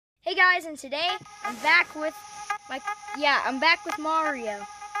Hey guys, and today I'm back with I'm back with Mario.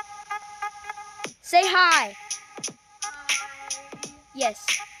 Say hi. Yes.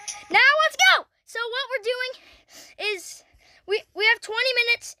 Now let's go. So what we're doing is we have 20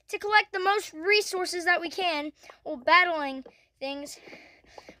 minutes to collect the most resources that we can while battling things.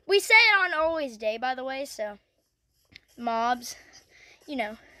 We say it on Always Day, by the way, so mobs, you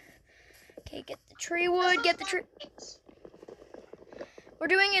know. Okay, get the tree wood, get the tree. We're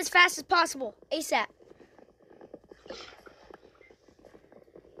doing it as fast as possible, ASAP.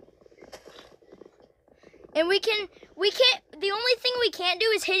 And we can't, the only thing we can't do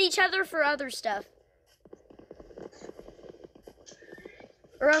is hit each other for other stuff.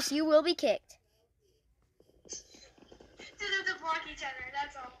 Or else you will be kicked. To block each other,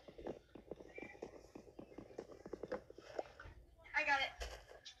 that's all. I got it.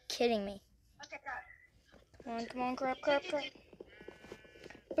 Kidding me. Okay, got it. Come on, crap.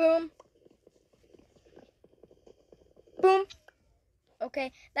 Boom. Boom.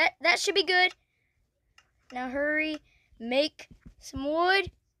 Okay, that should be good. Now hurry, make some wood.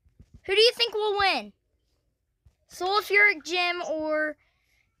 Who do you think will win? Sulfuric Jim or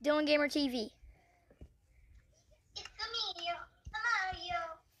Dylan Gamer TV? It's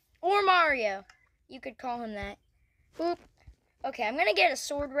Mario. Or Mario. You could call him that. Boop. Okay, I'm gonna get a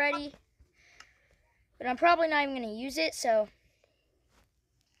sword ready. But I'm probably not even gonna use it, so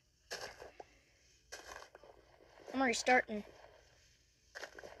I'm restarting.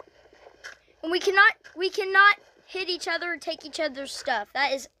 And we cannot hit each other and take each other's stuff.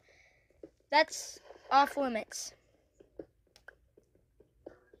 That's off limits.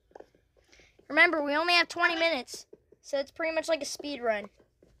 Remember, we only have 20 minutes, so it's pretty much like a speed run.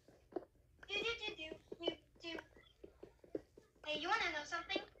 Hey, you wanna know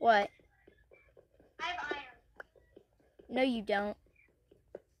something? What? I have iron. No, you don't.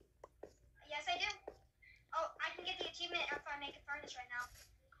 Yes, I do. Oh, I can get the achievement if I make a furnace right now.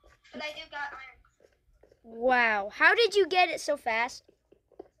 But I do got iron. Wow. How did you get it so fast?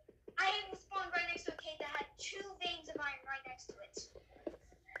 I spawned right next to a cave that had 2 veins of iron right next to it.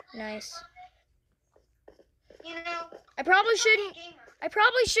 Nice. You know, I probably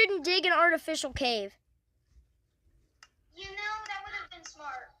gamer. shouldn't dig an artificial cave. You know, that would have been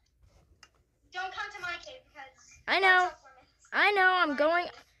smart. Don't come to my cave because I know. I'm going.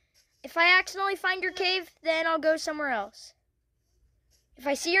 If I accidentally find your cave, then I'll go somewhere else. If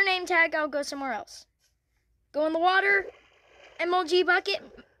I see your name tag, I'll go somewhere else. Go in the water, MLG bucket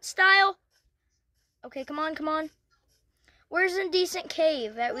style. Okay, come on. Where's a decent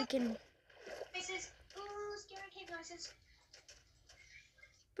cave that we can... Noises. Ooh, scary cave noises.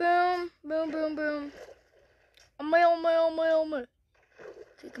 Boom. A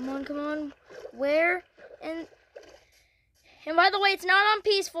Okay, come on. Where? And by the way, it's not on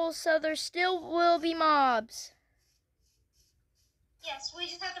peaceful, so there still will be mobs. Yes, we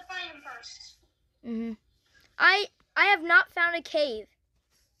just have to find them first. I have not found a cave.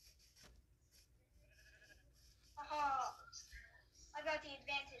 I got the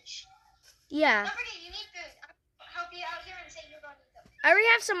advantage. Yeah. Don't forget, you need food. I'll help you out here and say you're going to eat them. I already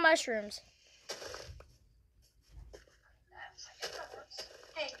have some mushrooms. I guess that works.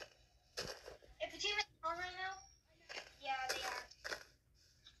 Hey, if the team is on right now, yeah, they are.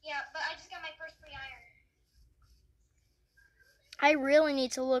 Yeah, but I just got my first 3 iron. I really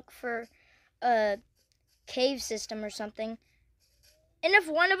need to look for a cave system or something. And if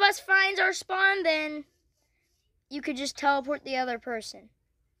one of us finds our spawn, then you could just teleport the other person.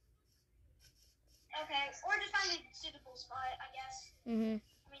 Okay, or just find a suitable spot, I guess. I mean,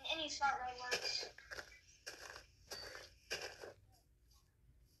 any spot really works.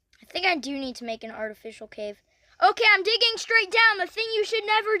 I think I do need to make an artificial cave. Okay, I'm digging straight down, the thing you should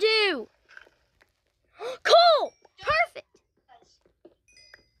never do. Cool! Perfect!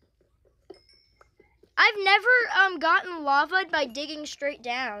 I've never gotten lava by digging straight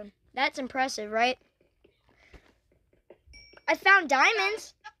down. That's impressive, right? I found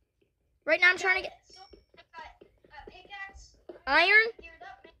diamonds. Right now I'm trying to get... Pickaxe. Iron?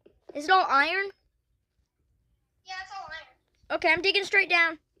 Is it all iron? Yeah, it's all iron. Okay, I'm digging straight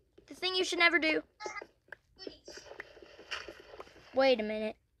down. The thing you should never do. Wait a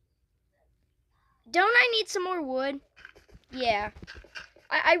minute. Don't I need some more wood? Yeah.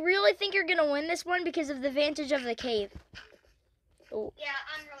 I really think you're going to win this one because of the advantage of the cave. Oh. Yeah,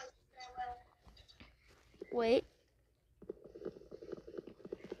 I'm really sure I will. Wait.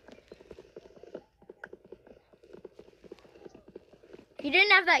 If you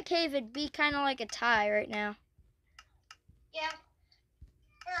didn't have that cave, it'd be kind of like a tie right now. Yeah.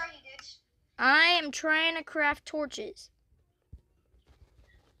 Where are you, dudes? I am trying to craft torches.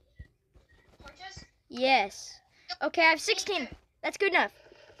 Yes. Okay, I have 16. That's good enough.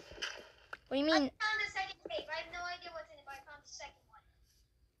 What do you I mean? found the second cave. I have no idea what's in it, but I found the second one.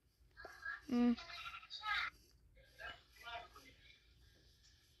 Mm.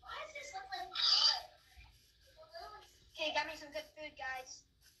 Why does this look like okay, got me some good food, guys.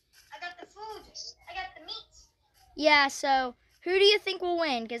 I got the food. I got the meat. Yeah, so who do you think will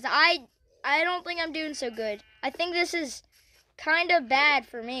win? Because I don't think I'm doing so good. I think this is kind of bad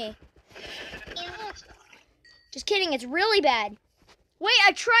for me. Just kidding, it's really bad. Wait,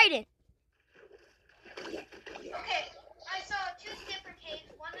 I tried it. Okay, I saw two different caves.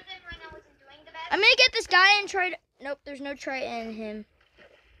 One of them right now isn't doing the best. I'm gonna get this guy and try to. Nope, there's no try in him.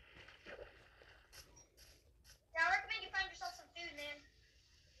 Yeah, I recommend you find yourself some food, man.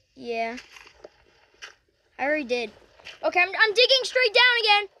 Yeah. I already did. Okay, I'm digging straight down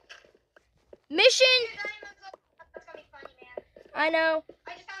again. Mission. That's gonna be funny, man. I know.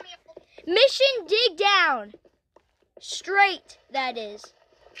 I just found me a Mission dig down. Straight, that is.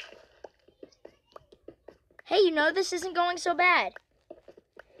 Hey, you know this isn't going so bad.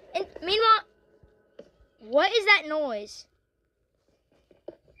 And meanwhile, what is that noise?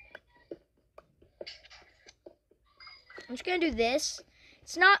 I'm just gonna do this.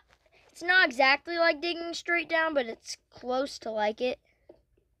 It's not exactly like digging straight down, but it's close to like it.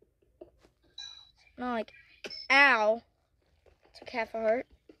 Not like, ow. Took half a heart.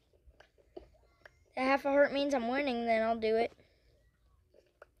 That half a heart means I'm winning, then I'll do it.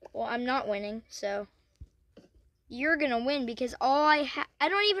 Well, I'm not winning, so you're gonna win because I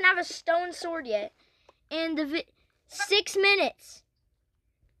don't even have a stone sword yet. And 6 minutes.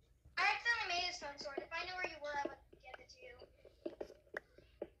 I accidentally made a stone sword. If I knew where you were, I would give it to you.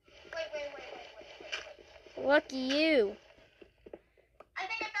 Wait. Lucky you. I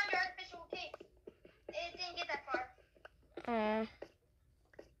think I found your artificial cave. It didn't get that far. Aw.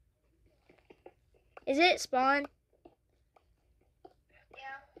 Is it spawn?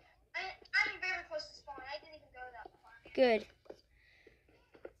 Yeah. I'm very close to spawn. I didn't even go that far. Good.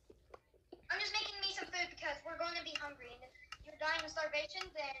 I'm just making me some food because we're going to be hungry. And if you're dying of starvation,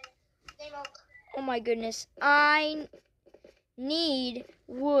 then game over. Oh my goodness. I need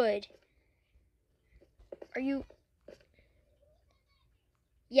wood. Are you...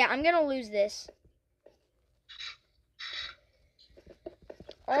 Yeah, I'm gonna lose this.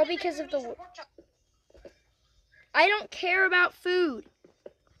 All because of the... I don't care about food.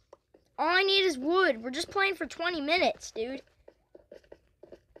 All I need is wood. We're just playing for 20 minutes, dude.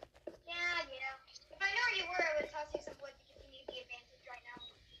 Yeah. If I knew where you were, I would toss you some wood because you need the advantage right now.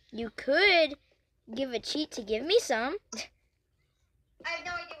 You could give a cheat to give me some. I have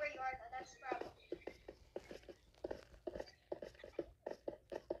no idea where you are, though. That's the problem.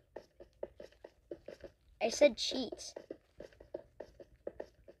 I said cheats.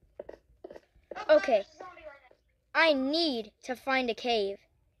 Oh, Okay. there's a zombie right now. I need to find a cave.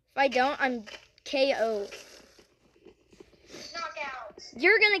 If I don't, I'm KO. Knockout.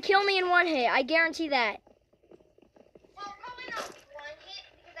 You're gonna kill me in one hit. I guarantee that. Well, probably not one hit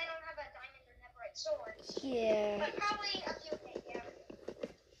because I don't have a diamond or netherite sword. Yeah. But probably a few hits, yeah.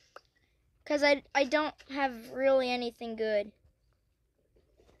 Because I don't have really anything good.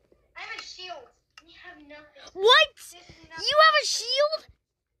 I have a shield. You have nothing. What? This is nothing. You have a shield?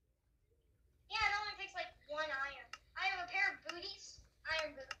 Yeah, it only takes like 1 iron. I have a pair of booties.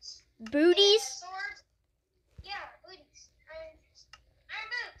 Iron boots. Booties? And swords. Yeah, booties. Iron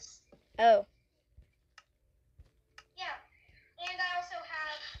boots. Oh. Yeah. And I also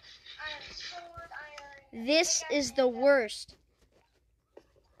have iron sword, iron... This pickaxe, is the and, worst.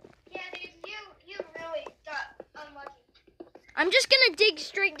 yeah, dude, you really got unlucky. I'm just gonna dig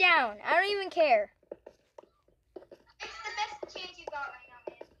straight down. I don't even care. It's the best chance you got right now,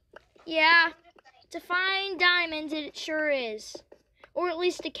 man. Yeah. I'm just saying. To find diamonds, it sure is. Or at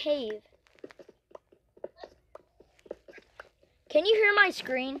least a cave. Can you hear my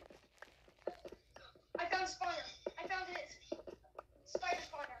screen? I found a spawner. I found a spider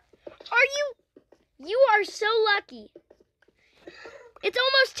spawner. Are you? You are so lucky. It's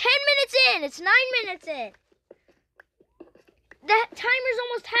almost 10 minutes in. It's 9 minutes in. That timer's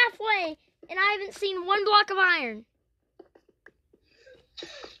almost halfway, and I haven't seen one block of iron.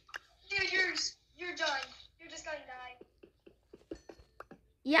 Dude, you're done. You're just gonna die.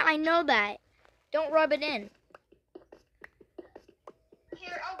 Yeah, I know that. Don't rub it in.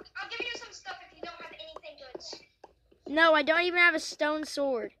 Here, I'll give you some stuff if you don't have anything good. No, I don't even have a stone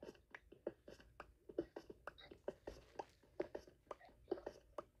sword.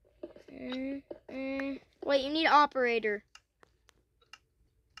 Wait, you need operator.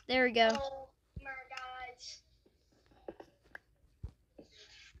 There we go. Oh my god.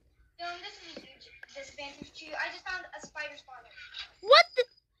 This is huge. disadvantage to you. I just found a spider spawner. What the?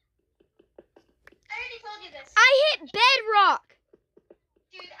 I already told you this. I hit bedrock.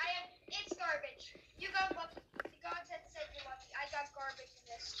 Dude, it's garbage. You got lucky. God said you're lucky. I got garbage in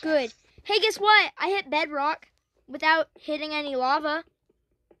this. Good. Hey, guess what? I hit bedrock without hitting any lava.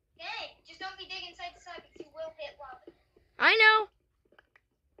 Dang, just don't be digging side to side because you will hit lava. I know.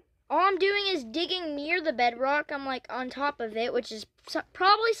 All I'm doing is digging near the bedrock. I'm like on top of it, which is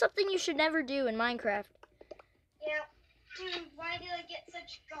probably something you should never do in Minecraft. Yeah. Dude, why did I get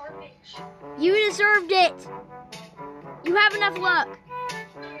such garbage? You deserved it. You have enough luck.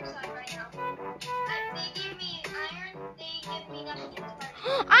 On your side right now. They give me iron. They give me nothing in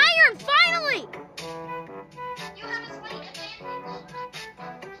spider. Iron, finally! You have a slight advantage.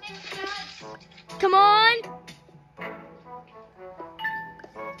 Thank God. Come on.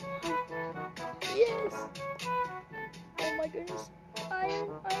 Yes. Oh my goodness. Iron.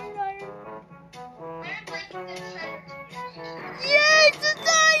 Iron's like the treasure. Yes, it's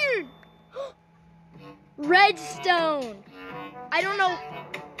iron. Redstone. I don't know.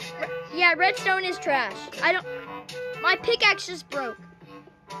 Yeah, redstone is trash. My pickaxe just broke.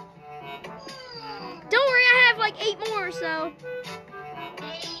 Don't worry, I have like 8 more or so. 8?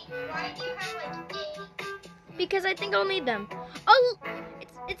 Why do you have like 8? Because I think I'll need them. Oh,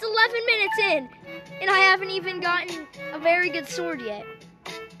 it's 11 minutes in, and I haven't even gotten a very good sword yet.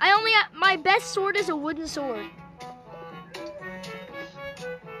 My best sword is a wooden sword. I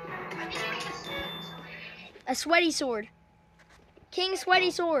think you make a sword. A sweaty sword. King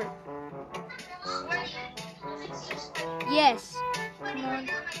sweaty sword. Sweaty. It's just sweaty. Yes. Let me Come on. bring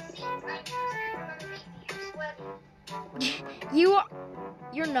down my seats. I'm scared you're gonna make me sweaty.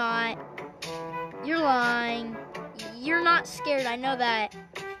 You're not. You're lying. You're not scared, I know that.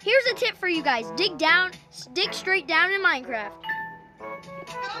 Here's a tip for you guys. Dig straight down in Minecraft.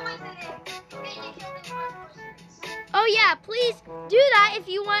 Oh yeah, please do that if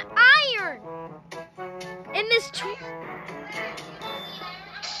you want iron. In this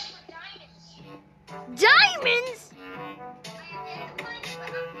diamonds?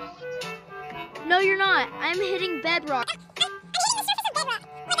 No, you're not. I'm hitting bedrock.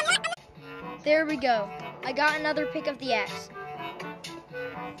 There we go. I got another pick of the axe. Dude,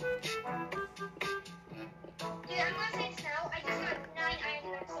 I'm gonna say this now. I just got 9 iron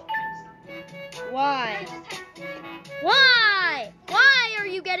and I'm still getting some. Why? I just had 3. Why? Why are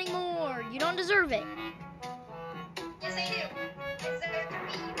you getting more? You don't deserve it. Yes, I do. I deserve to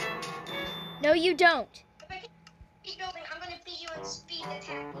beat you. No, you don't. If I keep building, I'm gonna beat you in speed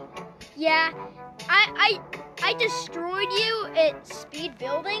attacking. Yeah, I destroyed you at speed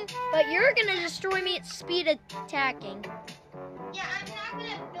building, but you're gonna destroy me at speed attacking. Yeah, I'm not good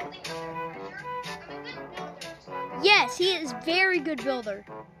at building under pressure. I'm a good builder. Yes, he is very good builder.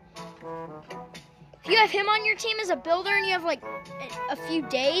 If you have him on your team as a builder and you have like a few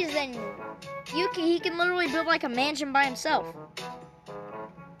days, then he can literally build like a mansion by himself.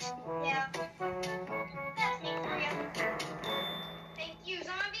 Yeah. That's me for you. Thank you,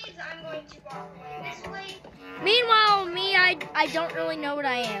 zombies. I'm going to walk away this way. Meanwhile, me, I don't really know what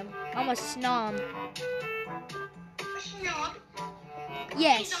I am. I'm a snom. No.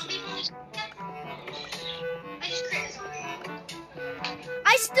 Yes. Zombie. I just crit a zombie.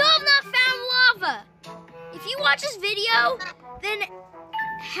 I still have not found lava. If you watch this video, then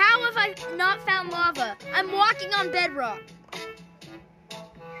how have I not found lava? I'm walking on bedrock.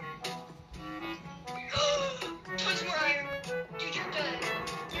 Tons more iron. Dude, you're done.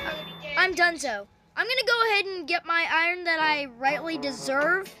 You're gonna be dead. I'm donezo. I'm gonna go ahead and get my iron that I rightly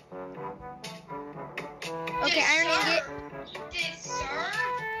deserve. Okay, iron ingot. Deserve?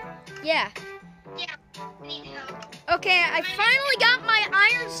 Yeah. Yeah. I need help. Okay, I finally got my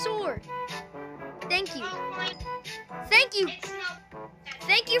iron sword. Thank you. Oh, fine. Thank you. It's not.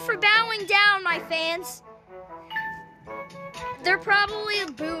 Thank you for bowing down, my fans. They're probably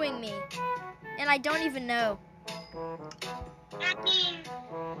booing me, and I don't even know. I mean,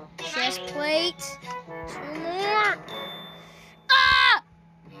 Chest plate. 2 more. Ah!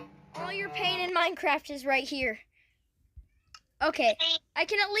 All your pain in Minecraft is right here. Okay, I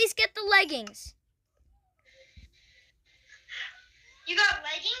can at least get the leggings. You got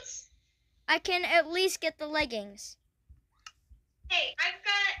leggings? I can at least get the leggings. Hey, I've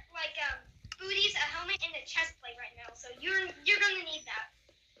got like booties, a helmet, and a chest plate right now. So you're gonna need that.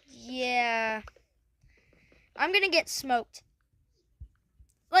 Yeah. I'm gonna get smoked.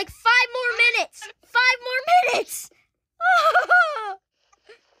 Like 5 more minutes. 5 more minutes. Right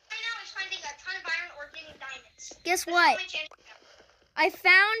now, it's finding a ton of iron or getting diamonds. Guess That's what? how much energy I I have.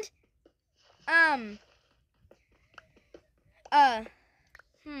 found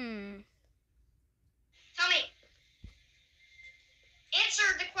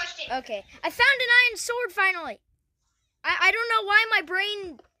Okay, I found an iron sword finally. I don't know why my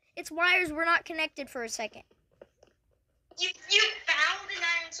brain, its wires were not connected for a second. You found an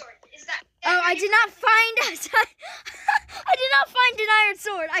iron sword. Is that? Oh, I did not find I did not find an iron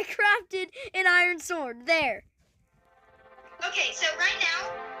sword. I crafted an iron sword. There. Okay, so right now,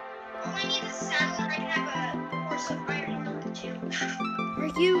 all I need is a saddle, and I can have a horse of iron armor too.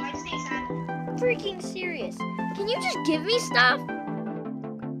 Are you I just need a saddle. freaking serious? Can you just give me stuff?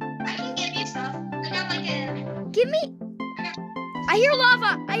 I can give you stuff. I got like a. Give me. I hear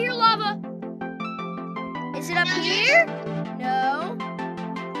lava. I hear lava. Is it up here? No.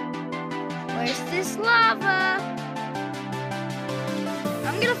 Where's this lava?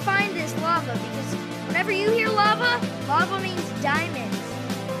 I'm gonna find this lava because whenever you hear lava, lava means diamonds.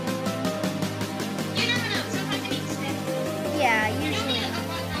 You never know. Sometimes it means stick. Yeah, You don't usually. need a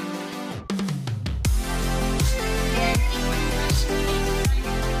lot of Yeah.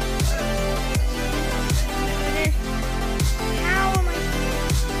 How am I?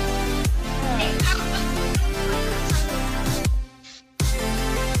 Hey,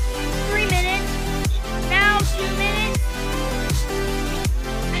 3 minutes. Now 2 minutes.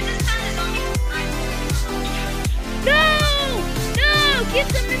 I just found a zombie. No! No! Give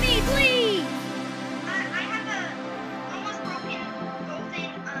some to me, please! I have a almost broken golden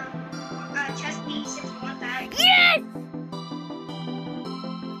chest piece if you want that. Yes!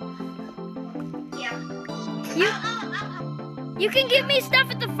 Yeah. You I'll you can give me stuff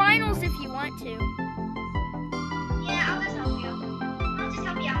at the finals if you want to. yeah, I'll just help you. I'll just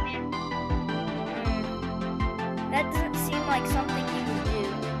help you out, man. That doesn't seem like something you would do.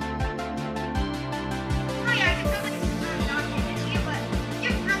 Oh yeah, I can probably not give it to you, but you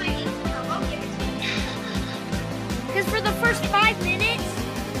really need to I'll give it to you. Because for the first 5 minutes,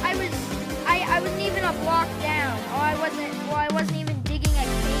 I wasn't even a block down. I wasn't even digging a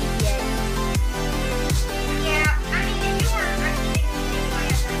cave yet. Yeah, I mean, if you were actually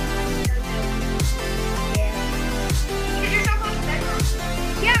Yeah. because you're so close to bedrock.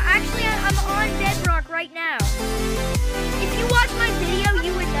 Yeah, actually, I'm on bedrock right now. If you watch my video,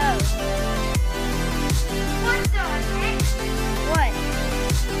 you would know. What the heck? What?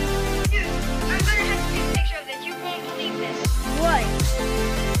 Dude, I'm gonna have to take a picture of this. You won't believe this. What?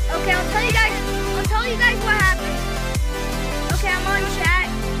 Okay, I'll tell you guys what happened. Okay, I'm on chat.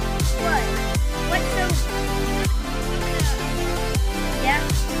 What? What so? Yeah?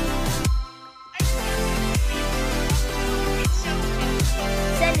 It's so cute.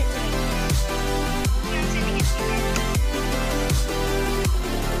 Send it to me. Yeah, I'm sending it to you.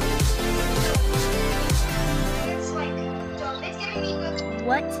 It's like, it's giving me good.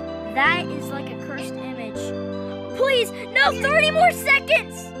 What? That is like a cursed image. Please, no, 30 more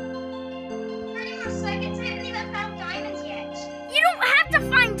seconds! 30 more seconds. I haven't even found diamonds yet. You don't have to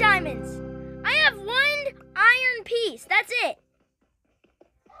find diamonds. I have 1 iron piece. That's it.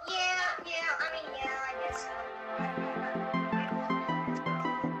 Yeah, I mean, yeah, I guess so.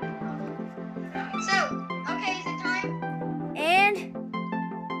 So, okay, is it time? And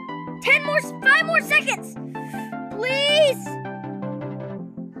 5 more seconds. Please.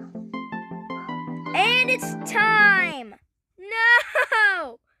 And it's time.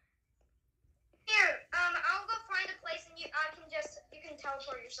 No. Here, I'll go find a place and you can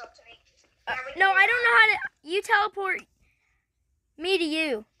teleport yourself to me. Yeah, we can No, do I that. don't know how to. You teleport me to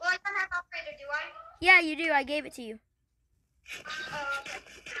you. Well, I don't have operator, do I? Yeah, you do. I gave it to you. Okay.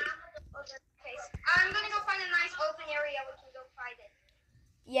 Okay. I'm gonna go find a nice open area we can go fight it.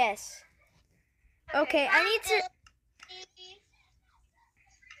 Yes. Okay, I need to.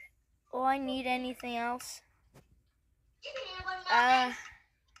 Oh, I need anything else.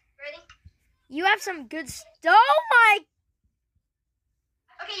 Ready? You have some good Oh my.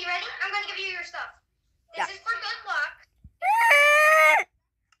 Okay, you ready? I'm gonna give you your stuff. This Yeah. is for good luck.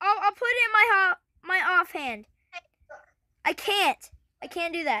 I'll put it in my offhand. Hey, look. I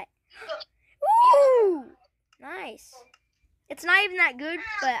can't do that. Look. Ooh, nice. It's not even that good,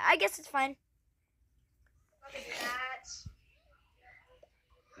 but I guess it's fine. Look at that.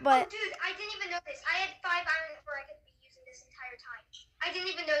 But Oh, dude, I didn't even notice. I had 5 iron before I could be using this entire time. I didn't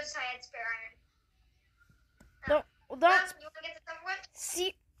even notice I had spare iron. don't You want don't to get this over with?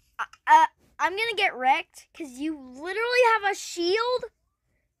 see. I'm gonna get wrecked because you literally have a shield.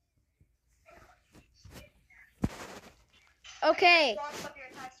 Okay, Launch up your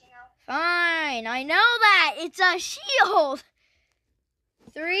attacks, you know. fine. I know that it's a shield.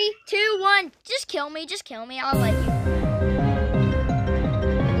 3, 2, 1. Just kill me. Just kill me. I'll let you.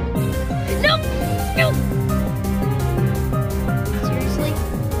 Nope. Nope. Seriously?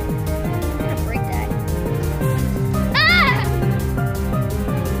 I'm gonna break that. Ah!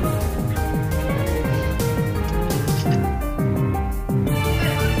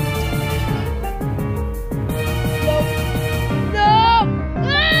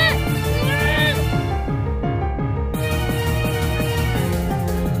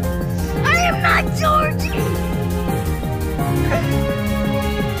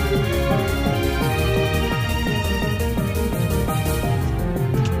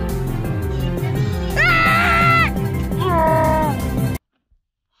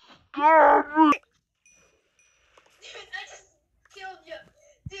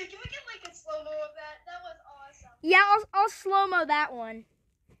 slow-mo that one.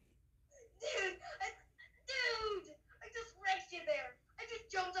 Dude, I just wrecked you there. I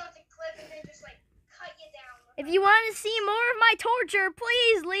just jumped off the cliff and then just like cut you down. If you want to see more of my torture,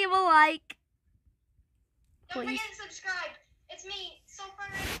 please leave a like. Don't Please. forget to subscribe. It's me,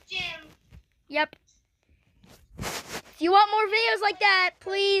 Sulfur Jim. Yep. If you want more videos like that,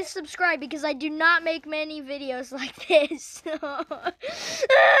 please subscribe because I do not make many videos like this. Yes.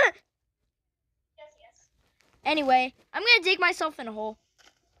 Anyway, I'm going to dig myself in a hole.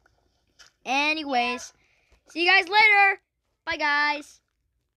 Anyways, see you guys later. Bye, guys.